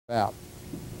out.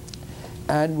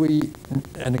 And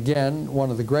again,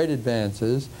 one of the great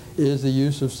advances is the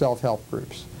use of self-help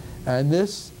groups. And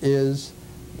this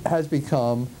has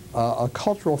become a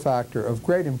cultural factor of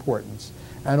great importance.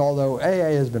 And although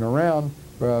AA has been around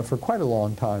for quite a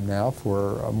long time now,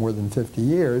 for more than 50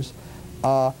 years,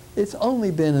 it's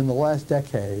only been in the last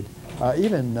decade.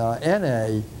 Even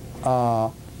NA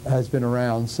has been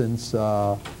around since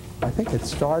I think it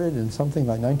started in something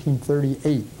like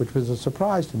 1938, which was a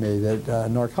surprise to me that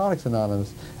Narcotics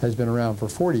Anonymous has been around for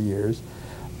 40 years,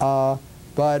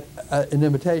 but an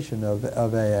imitation of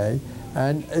AA.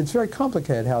 And it's very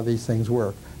complicated how these things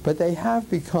work, but they have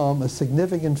become a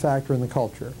significant factor in the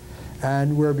culture.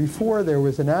 And where before there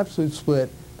was an absolute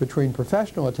split between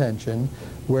professional attention,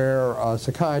 where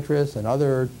psychiatrists and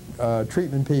other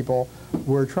treatment people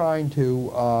were trying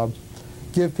to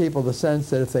give people the sense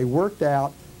that if they worked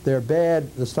out their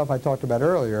bad, the stuff I talked about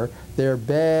earlier, their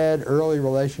bad early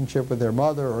relationship with their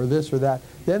mother or this or that,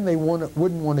 then they wouldn't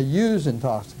want to use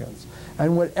intoxicants.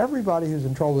 And what everybody who's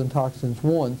in trouble with intoxicants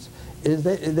wants is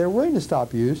they're willing to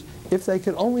stop use if they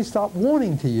could only stop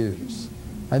wanting to use.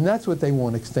 And that's what they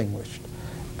want extinguished.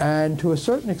 And to a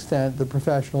certain extent, the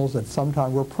professionals at some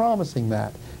time were promising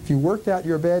that. If you worked out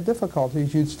your bad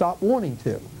difficulties, you'd stop wanting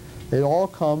to. It all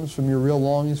comes from your real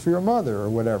longings for your mother or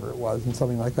whatever it was, and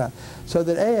something like that. So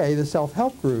that AA, the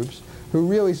self-help groups, who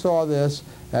really saw this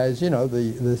as, you know,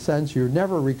 the sense you're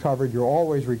never recovered, you're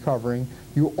always recovering,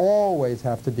 you always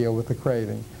have to deal with the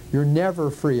craving. You're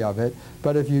never free of it,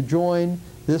 but if you join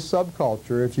this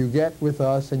subculture, if you get with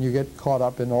us and you get caught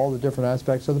up in all the different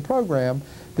aspects of the program,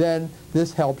 then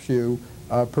this helps you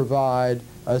provide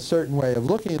a certain way of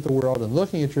looking at the world and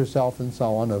looking at yourself and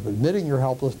so on, of admitting your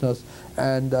helplessness,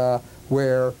 and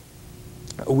where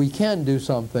we can do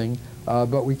something,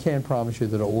 but we can't promise you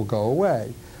that it will go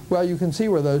away. Well, you can see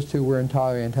where those two were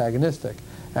entirely antagonistic.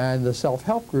 And the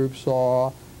self-help group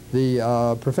saw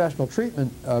the professional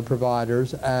treatment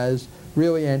providers as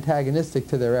really antagonistic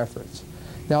to their efforts.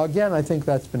 Now again, I think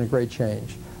that's been a great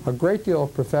change. A great deal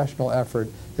of professional effort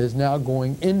is now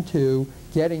going into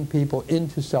getting people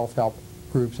into self-help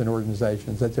groups and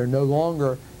organizations, that they're no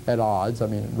longer at odds, I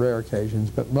mean in rare occasions,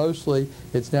 but mostly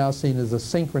it's now seen as a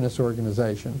synchronous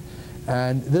organization.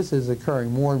 And this is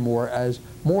occurring more and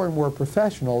more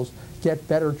professionals get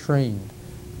better trained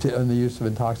in the use of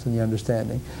intoxicant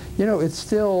understanding. You know, it's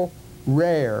still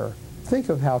rare. Think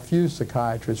of how few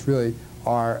psychiatrists really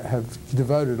have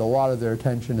devoted a lot of their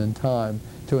attention and time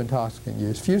to intoxicant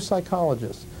use. Few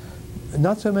psychologists,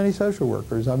 not so many social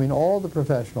workers. I mean, all the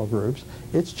professional groups.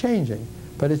 It's changing,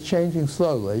 but it's changing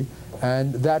slowly,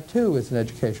 and that too is an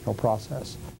educational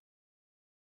process.